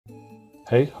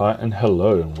Hey, hi, and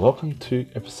hello, and welcome to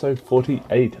episode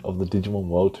 48 of the Digimon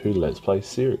World 2 Let's Play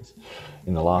series.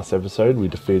 In the last episode, we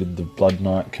defeated the Blood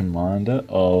Knight commander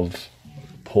of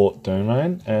Port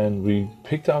Domain, and we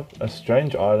picked up a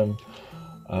strange item.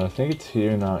 I think it's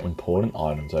here in our important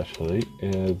items, actually,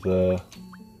 the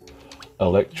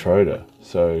Electroder.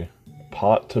 So,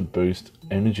 part to boost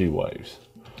energy waves.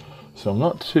 So I'm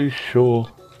not too sure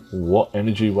what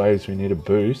energy waves we need to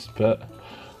boost, but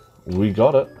we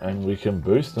got it and we can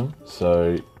boost them.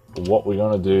 So what we're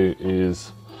going to do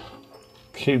is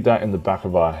keep that in the back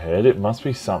of our head. It must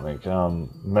be something.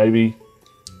 Maybe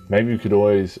we could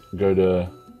always go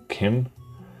to Kim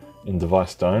in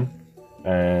Device Dome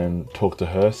and talk to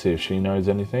her, see if she knows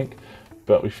anything.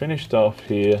 But we finished off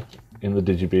here in the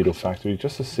Digibeetle factory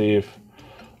just to see if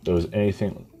there was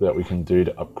anything that we can do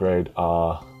to upgrade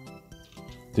our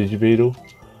Digibeetle.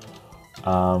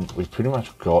 We've pretty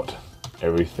much got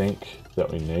everything that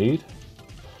we need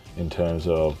in terms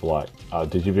of like our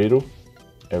Digibeetle.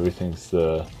 Everything's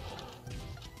the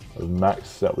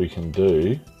max that we can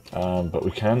do, but we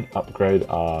can upgrade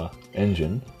our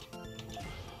engine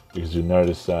because you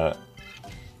notice that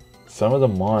some of the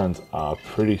mines are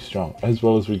pretty strong, as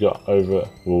well as we got over,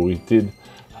 well, we did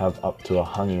have up to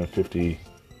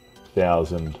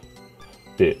 150,000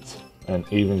 bits, and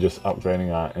even just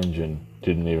upgrading our engine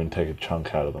didn't even take a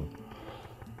chunk out of them.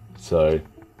 So,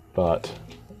 but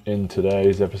in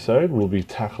today's episode, we'll be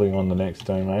tackling on the next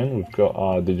domain. We've got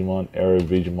our Digimon,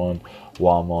 Aerovigimon,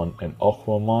 Wamon, and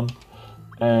Aquamon.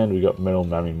 And we got Metal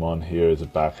Mamimon here as a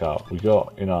backup. We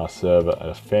got in our server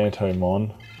a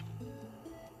Phantomon,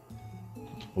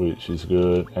 which is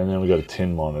good. And then we got a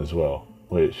Tinmon as well,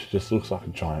 which just looks like a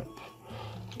giant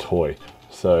toy.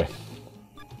 So,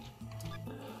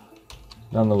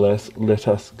 nonetheless, let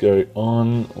us go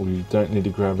on. We don't need to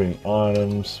grab any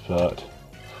items, but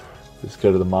let's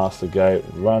go to the Master Gate,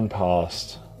 run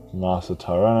past Master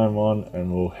Tyrannomon,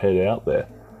 and we'll head out there.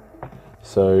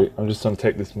 So I'm just going to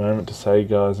take this moment to say,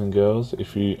 guys and girls,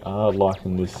 if you are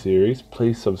liking this series,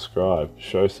 please subscribe,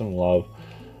 show some love,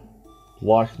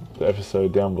 like the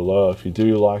episode down below if you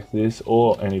do like this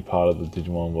or any part of the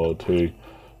Digimon World 2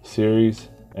 series,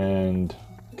 and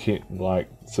keep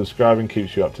subscribing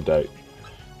keeps you up to date.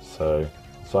 So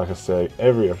it's like I say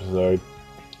every episode,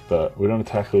 but we're going to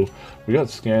tackle, we got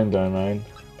Scan Domain,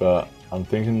 but I'm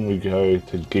thinking we go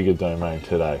to Giga Domain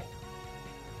today.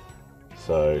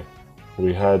 So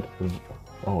we had,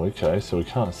 oh okay, so we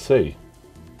can't see.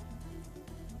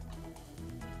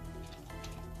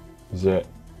 Is there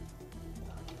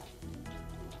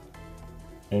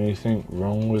anything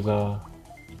wrong with our,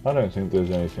 I don't think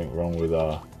there's anything wrong with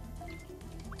our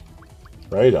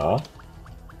radar.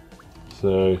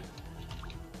 So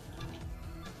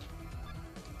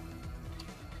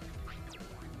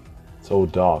it's all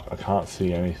dark, I can't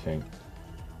see anything.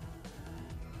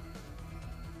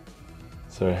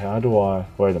 So how do I,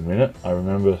 wait a minute, I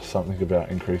remember something about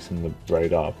increasing the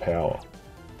radar power.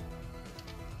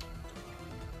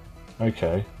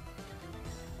 Okay.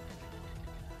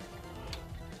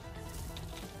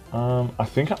 I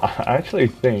actually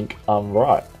think I'm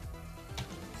right.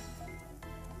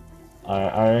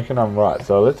 I reckon I'm right,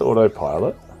 so let's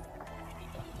autopilot.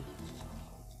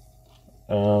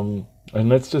 And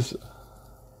let's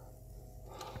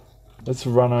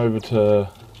run over to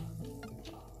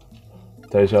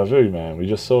Deja Vu, man, we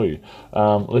just saw you.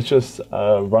 Let's just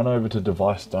run over to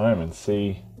Device Dome and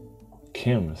see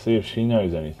Kim, see if she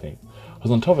knows anything.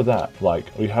 Because on top of that,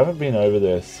 like, we haven't been over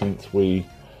there since we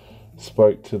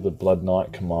spoke to the Blood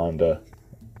Knight commander,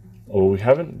 or we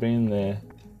haven't been there.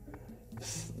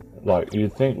 Like,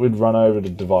 you'd think we'd run over to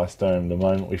Device Dome the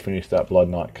moment we finish that Blood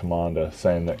Knight commander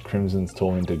saying that Crimson's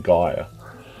talking to Gaia,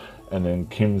 and then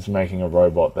Kim's making a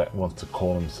robot that wants to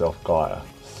call himself Gaia.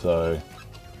 So,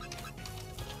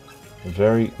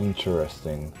 very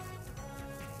interesting.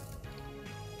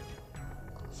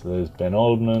 So there's Ben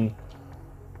Oldman.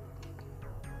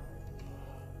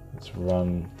 Let's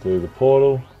run through the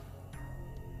portal.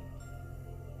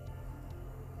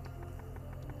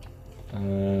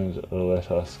 And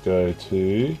let us go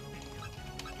to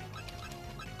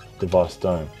Device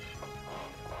Dome.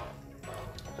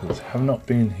 Because I have not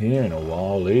been here in a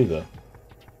while either.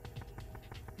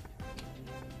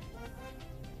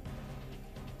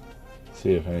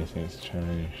 See if anything's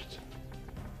changed.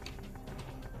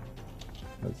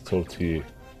 Let's talk to you.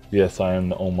 Yes, I am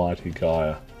the almighty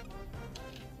Gaia.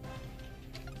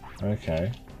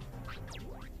 Okay.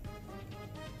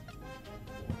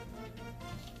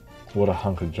 What a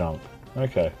hunk of junk.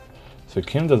 Okay. So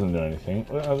Kim doesn't do anything.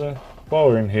 While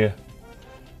we're in here,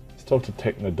 let's talk to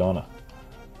Technodonna.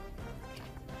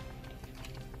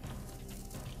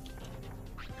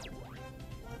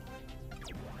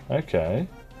 Okay.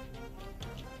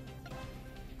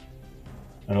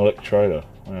 An Electroder.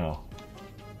 Wow.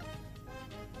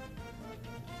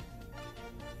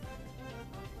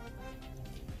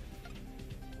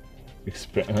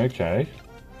 Okay.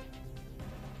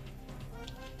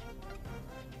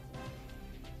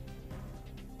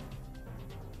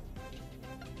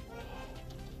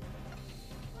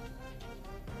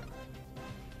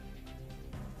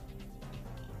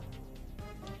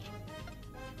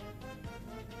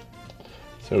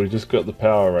 So we just got the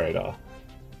power radar.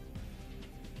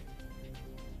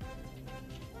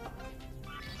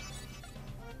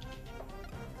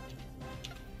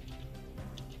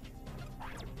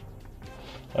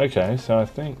 Okay, so I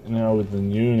think now with the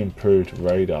new and improved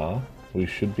radar, we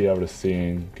should be able to see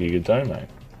in Giga Domain.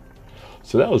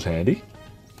 So that was handy.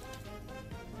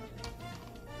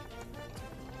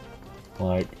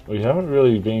 Like, we haven't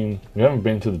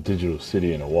been to the digital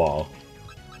city in a while.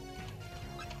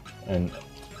 And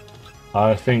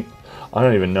I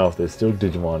don't even know if there's still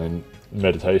Digimon in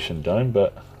Meditation Dome,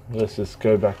 but let's just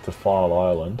go back to File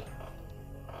Island.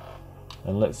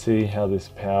 And let's see how this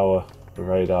power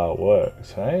radar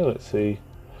works, hey? Let's see.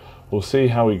 We'll see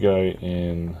how we go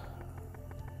in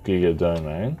Giga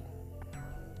Domain.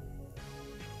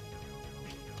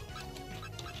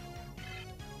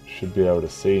 Should be able to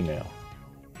see now.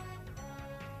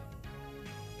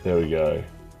 There we go.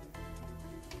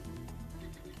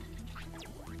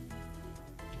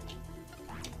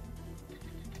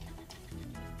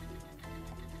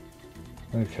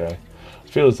 Okay.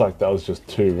 Feels like that was just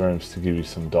 2 rooms to give you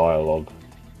some dialogue.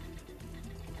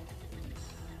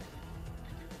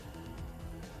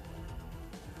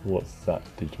 What's that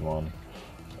Digimon?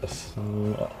 A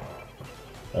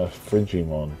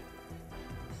Frigimon.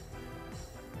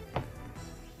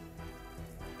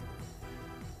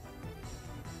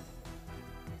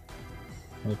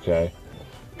 Okay.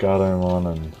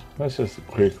 Gardamon, and let's just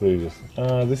quickly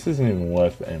this isn't even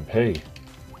worth the MP.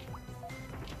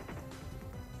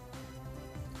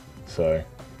 So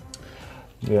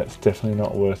yeah, it's definitely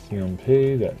not worth the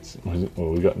MP.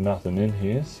 Well, we got nothing in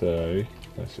here, so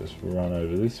let's just run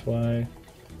over this way.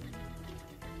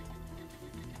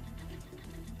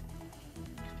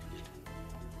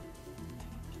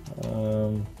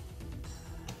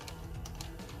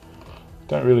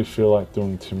 Don't really feel like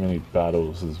doing too many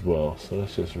battles as well, so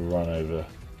let's just run over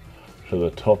to the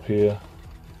top here.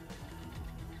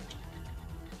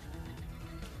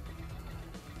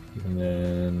 And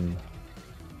then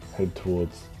head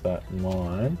towards that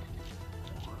mine.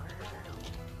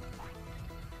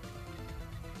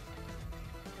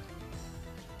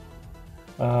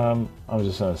 I'm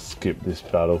just going to skip this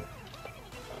battle.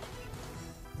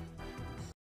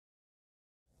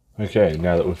 Okay,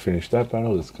 now that we've finished that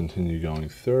battle, let's continue going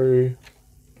through.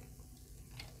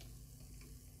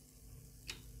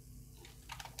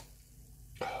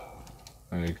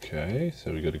 Okay,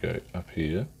 so we got to go up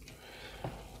here,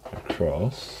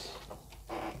 across.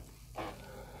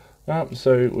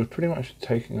 So we're pretty much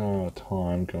taking our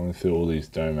time going through all these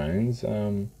domains.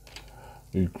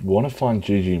 We want to find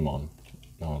Jijimon.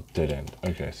 Oh, dead end.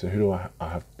 Okay, so who do I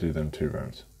have to do them 2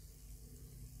 rooms?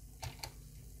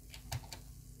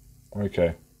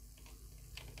 Okay.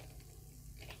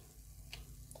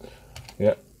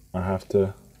 Yep, I have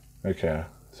to. Okay,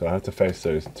 so I have to face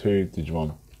those 2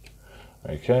 Digimon.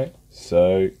 Okay,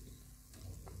 so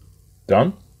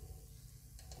done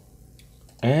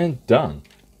and done.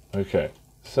 Okay,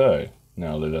 so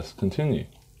now let us continue.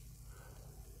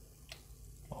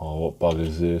 Oh, what bug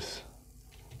is this?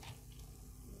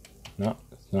 No,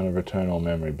 it's not a return all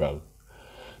memory bug.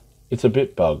 It's a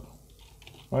bit bug.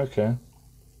 Okay.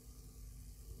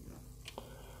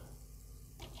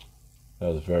 That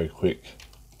was a very quick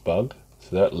bug.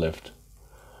 So that left.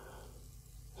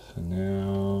 So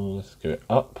now let's go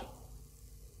up.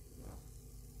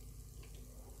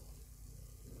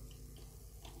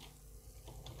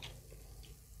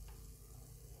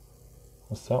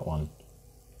 What's that one?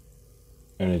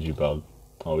 Energy bug.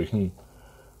 Oh, we can.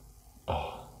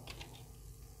 Oh.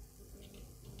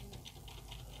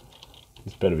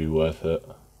 This better be worth it.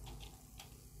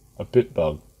 A bit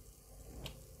bug.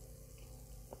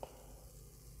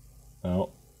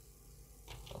 No.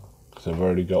 Because I've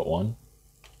already got one.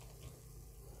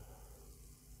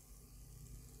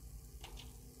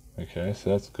 Okay,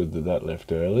 so that's good that that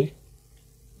left early.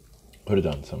 Could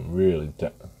have done some really.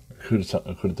 Could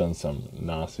have done some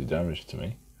nasty damage to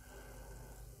me.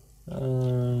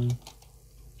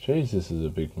 Jeez, this is a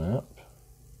big map.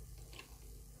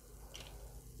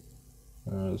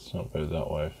 Let's not go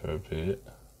that way for a bit.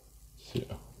 So,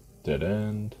 dead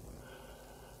end.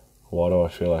 Why do I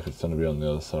feel like it's going to be on the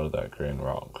other side of that green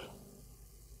rock?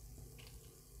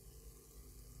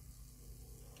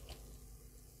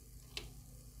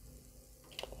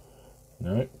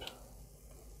 Nope.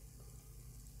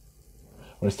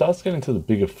 When it starts getting to the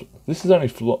bigger... This is only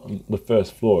the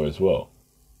first floor as well.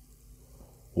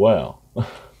 Wow.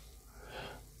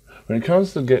 When it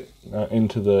comes to get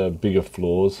into the bigger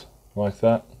floors like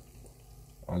that,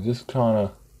 I just kind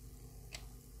of...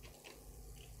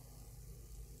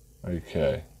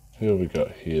 Okay, who have we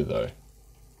got here though?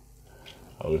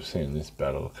 Oh, we've seen this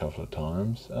battle a couple of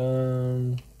times.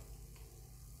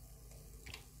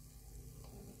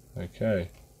 Okay,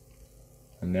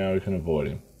 and now we can avoid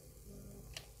him.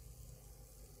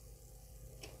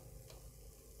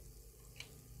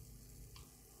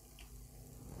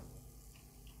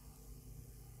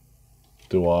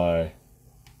 Do I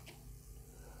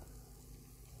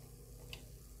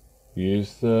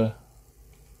use the...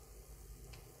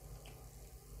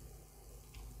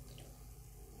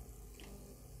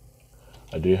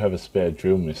 I do have a spare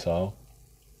drill missile.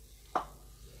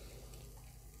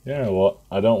 You know what?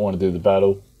 I don't want to do the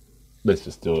battle. Let's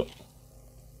just do it.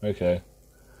 Okay.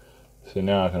 So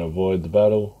now I can avoid the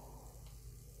battle.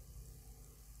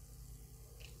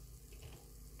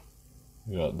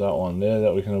 We got that one there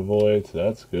that we can avoid, so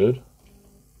that's good.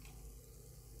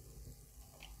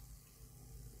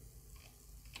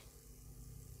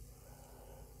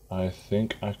 I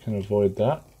think I can avoid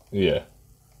that. Yeah.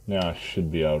 Now I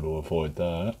should be able to avoid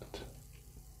that.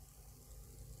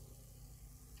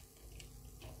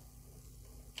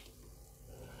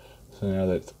 So now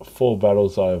that's 4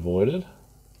 battles I avoided.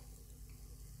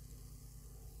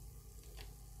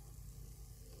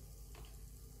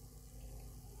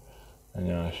 And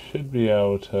now I should be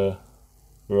able to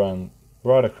run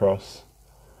right across.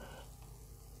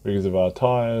 Because of our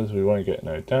tyres, we won't get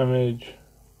no damage.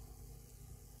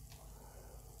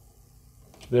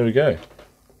 There we go.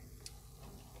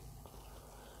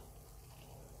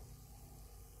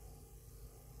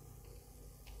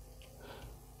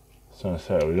 So I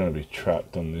say we're going to be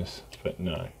trapped on this, but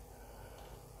no.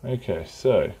 Okay,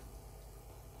 so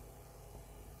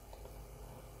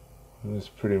let's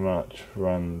pretty much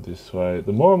run this way.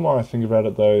 The more and more I think about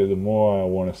it though, the more I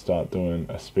want to start doing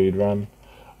a speed run.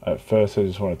 At first I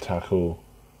just want to tackle...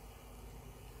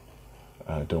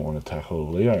 I don't want to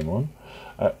tackle Leomon.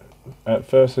 At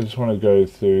first I just want to go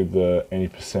through the any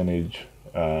percentage,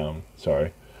 the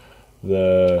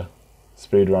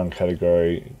speed run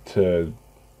category to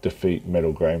defeat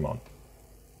Metal Greymon.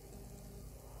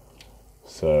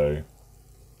 So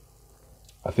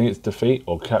I think it's defeat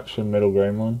or capture Metal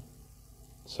Greymon.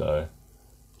 So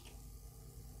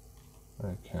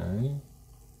okay,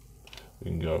 we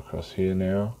can go across here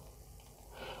now.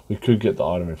 We could get the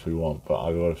item if we want, but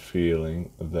I got a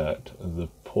feeling that the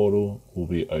portal will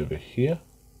be over here.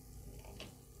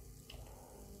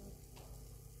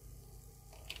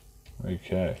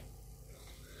 Okay.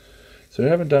 So we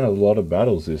haven't done a lot of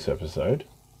battles this episode.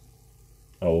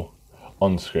 Oh,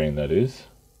 on screen that is.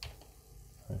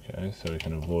 Okay, so we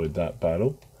can avoid that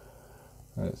battle.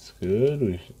 That's good.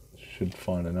 We should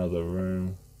find another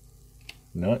room.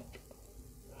 Nope.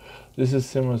 This is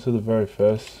similar to the very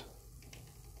first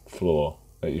floor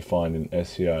that you find in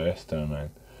SCIS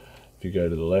domain. If you go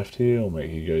to the left here, it'll make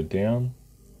you go down.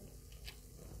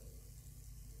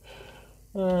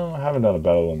 I haven't done a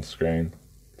battle on screen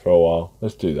for a while.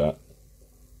 Let's do that.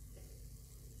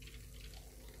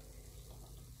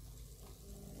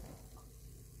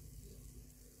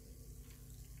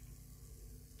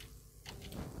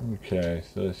 Okay,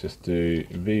 so let's just do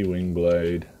V Wing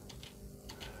Blade,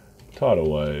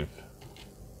 Tidal Wave,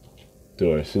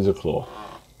 Duo Scissor Claw.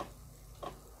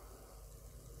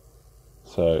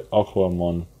 So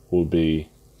Aquamon will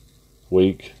be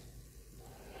weak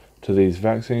to these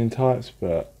vaccine types,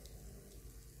 but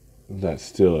that's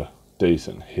still a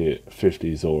decent hit.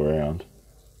 50s all around,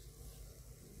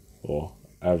 or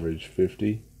average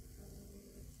 50.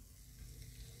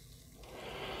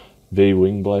 V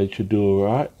Wingblade should do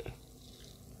alright,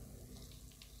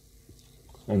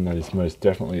 and that is most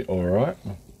definitely alright.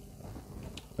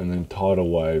 And then Tidal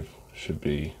Wave should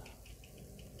be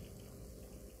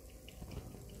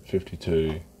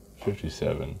 52,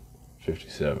 57,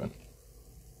 57.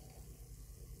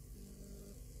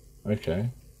 Okay.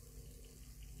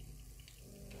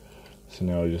 So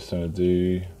now we're just going to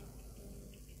do...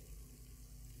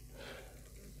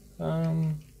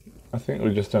 I think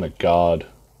we're just going to guard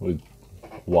with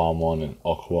Wildmon and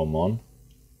Aquamon.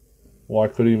 Well, I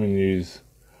could even use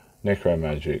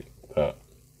Necromagic, but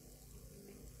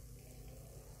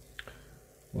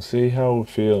we'll see how we're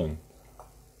feeling.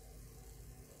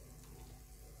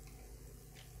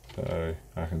 So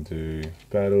I can do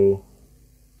battle,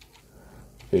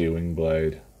 V Wing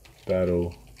Blade,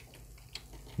 battle,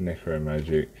 Necro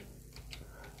Magic,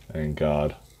 and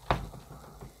guard.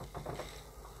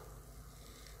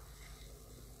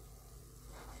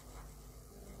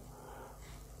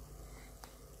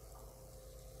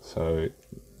 So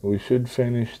we should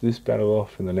finish this battle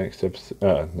off in the next episode,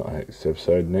 not next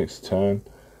episode, next turn.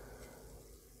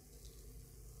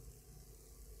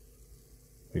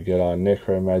 We get our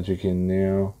Necro Magic in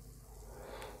now.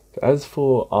 But as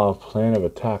for our plan of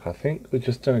attack, I think we're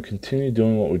just going to continue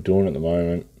doing what we're doing at the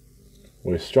moment.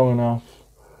 We're strong enough,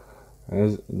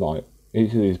 and like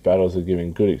each of these battles are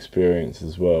giving good experience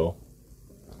as well.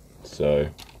 So,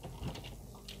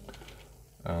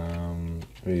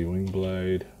 V Wing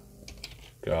Blade,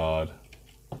 guard,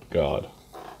 guard.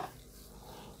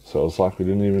 So it's like we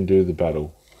didn't even do the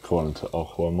battle, according to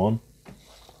Aquamon.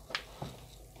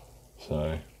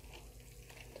 So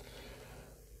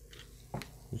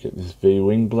we get this V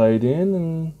Wing Blade in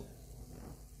and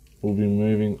we'll be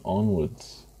moving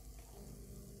onwards.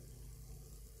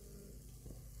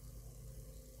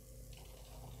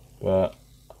 But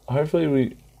hopefully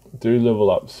we do level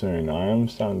up soon. I am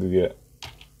starting to get,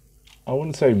 I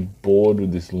wouldn't say bored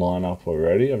with this lineup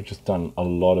already. I've just done a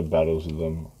lot of battles with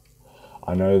them.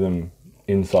 I know them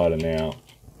inside and out.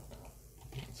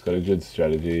 It's got a good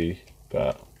strategy,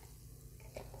 but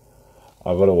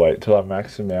I've got to wait till I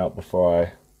max them out before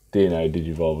I DNA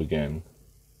Digivolve again.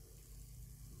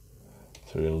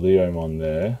 So we have Leomon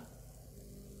there.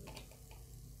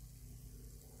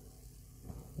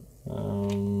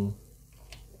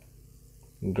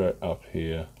 Go up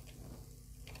here.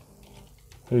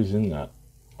 Who's in that?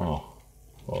 Oh,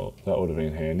 well, that would have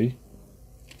been handy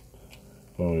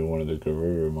when we wanted a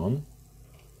Garurumon.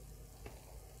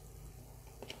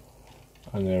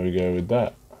 And there we go with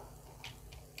that.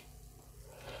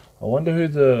 I wonder who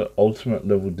the ultimate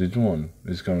level Digimon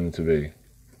is going to be.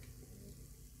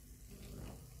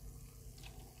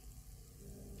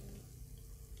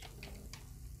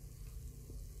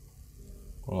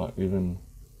 Or like even...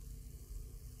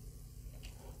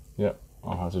 Yep,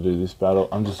 I'll have to do this battle.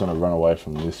 I'm just going to run away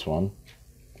from this one.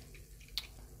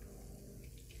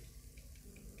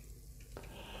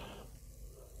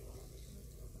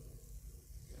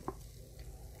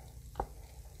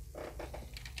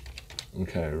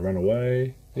 Okay, run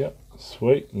away. Yep,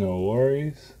 sweet, no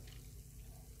worries.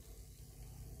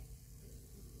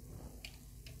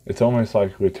 It's almost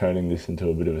like we're turning this into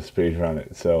a bit of a speed run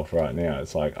itself right now.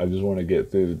 It's like, I just want to get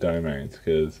through the domains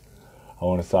because I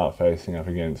want to start facing up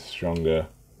against stronger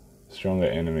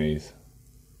enemies.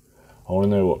 I want to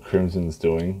know what Crimson's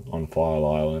doing on File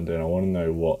Island, and I want to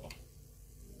know what...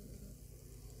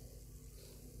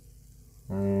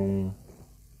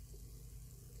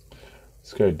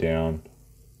 let's go down.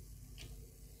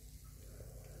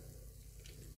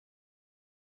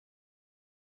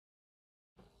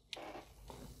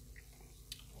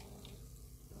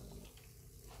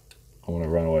 I want to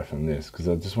run away from this because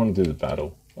I just want to do the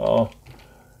battle. Oh,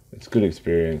 it's good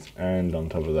experience, and on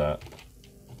top of that,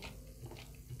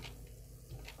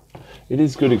 it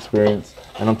is good experience,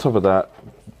 and on top of that,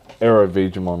 Aero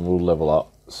Digimon will level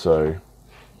up, so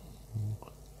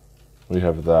we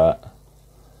have that.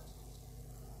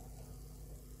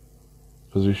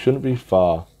 Because we shouldn't be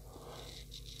far.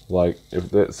 Like,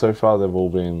 so far they've all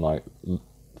been like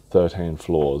 13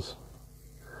 floors.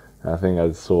 And I think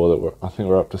I saw that I think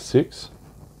we're up to 6,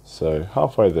 so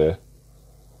halfway there.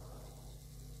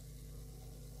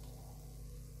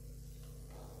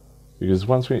 Because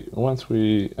once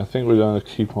we, I think we're going to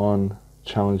keep on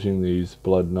challenging these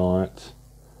Blood Knights,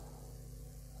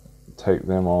 take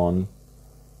them on.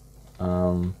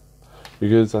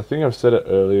 Because I think I've said it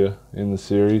earlier in the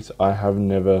series, I have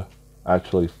never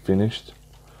actually finished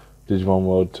Digimon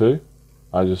World 2.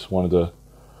 I just wanted to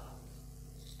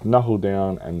knuckle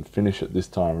down and finish it this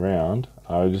time round.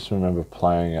 I just remember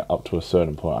playing it up to a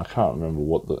certain point. I can't remember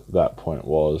what that point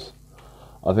was.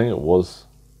 I think it was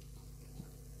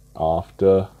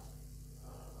after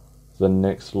the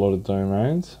next lot of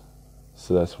domains,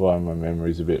 so that's why my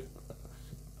memory's a bit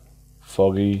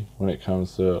foggy when it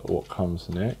comes to what comes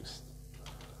next.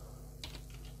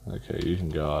 Okay, you can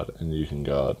guard and you can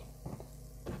guard.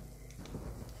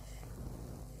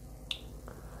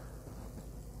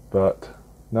 But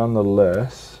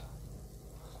nonetheless,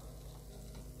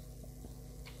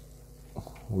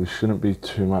 we shouldn't be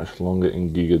too much longer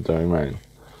in Giga Domain.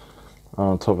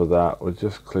 On top of that, we're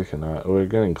just clicking out. We're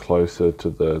getting closer to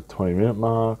the 20-minute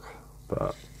mark,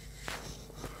 but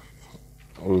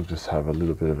we'll just have a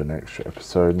little bit of an extra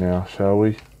episode now, shall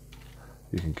we?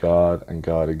 You can guard and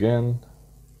guard again.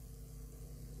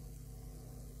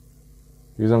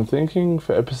 Because I'm thinking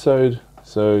for episode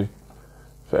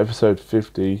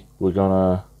 50, we're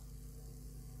gonna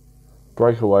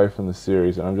break away from the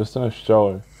series, and I'm just gonna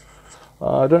show.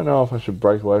 I don't know if I should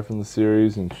break away from the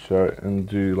series and show and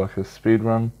do like a speed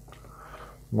run.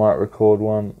 Might record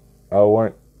one. I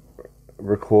won't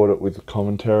record it with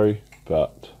commentary,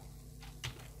 but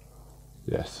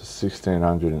yes,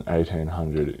 1600 and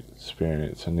 1800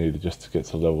 experience I needed just to get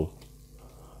to level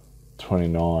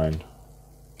 29.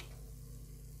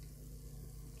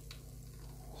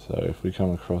 So if we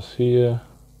come across here,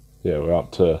 yeah, we're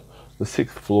up to the 6th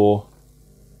floor.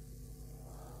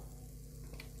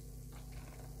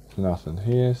 There's nothing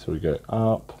here, so we go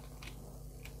up.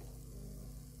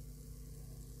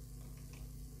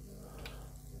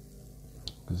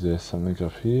 Is there something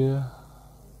up here?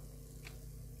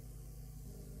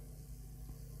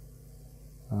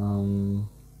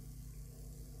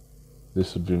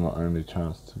 This would be my only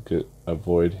chance to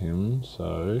avoid him,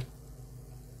 so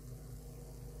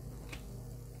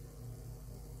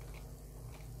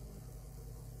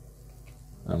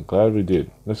I'm glad we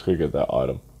did. Let's go get that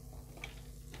item.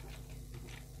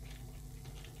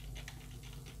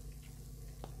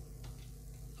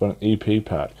 Got an EP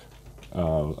pack.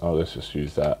 Oh, let's just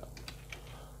use that.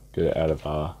 Get it out of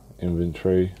our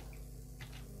inventory.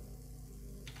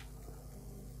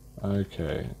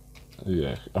 Okay.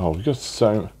 Yeah. Oh, we got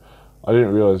so... I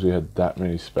didn't realize we had that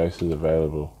many spaces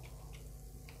available.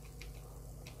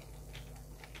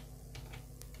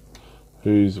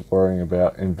 Who's worrying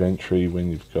about inventory when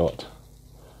you've got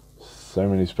so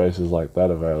many spaces like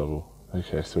that available?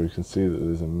 Okay, so we can see that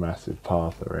there's a massive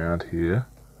path around here.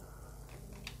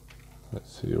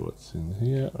 Let's see what's in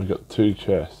here. We've got 2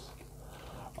 chests.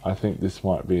 I think this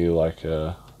might be like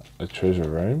a treasure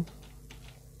room.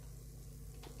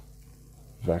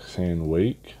 Vaccine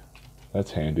week.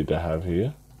 That's handy to have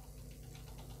here.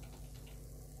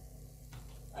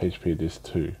 HP disc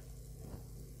 2.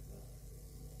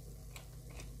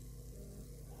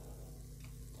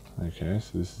 Okay,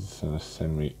 so this is going to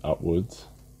send me upwards.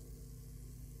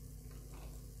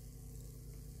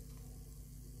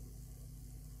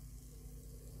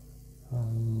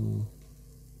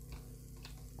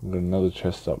 We've got another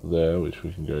chest up there which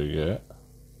we can go get.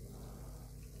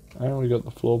 And we got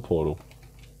the floor portal.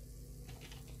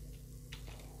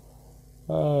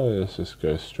 Oh, let's just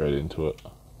go straight into it.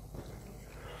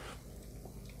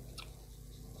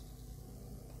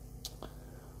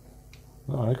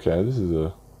 Oh, okay, this is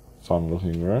a fun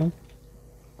looking room.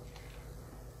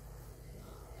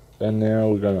 And now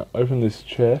we're going to open this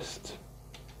chest.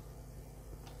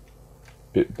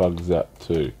 Bit bug zap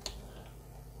 2.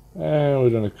 And we're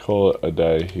going to call it a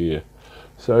day here.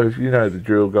 So if you know the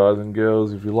drill, guys and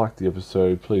girls, if you liked the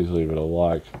episode, please leave it a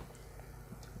like.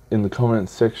 In the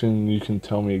comments section, you can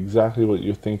tell me exactly what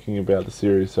you're thinking about the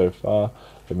series so far.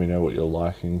 Let me know what you're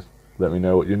liking. Let me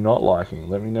know what you're not liking.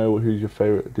 Let me know who's your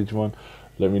favourite Digimon.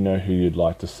 Let me know who you'd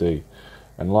like to see.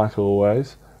 And like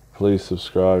always, please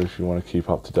subscribe if you want to keep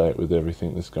up to date with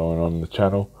everything that's going on in the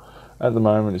channel. At the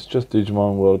moment, it's just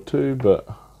Digimon World 2, but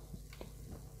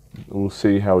we'll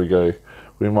see how we go.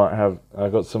 We might have... I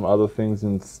got some other things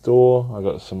in store. I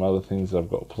got some other things I've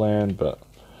got planned, but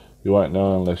you won't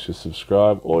know unless you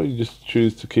subscribe, or you just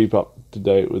choose to keep up to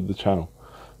date with the channel.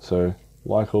 So,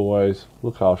 like always,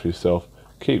 look after yourself,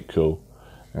 keep cool,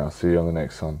 and I'll see you on the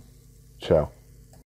next one. Ciao.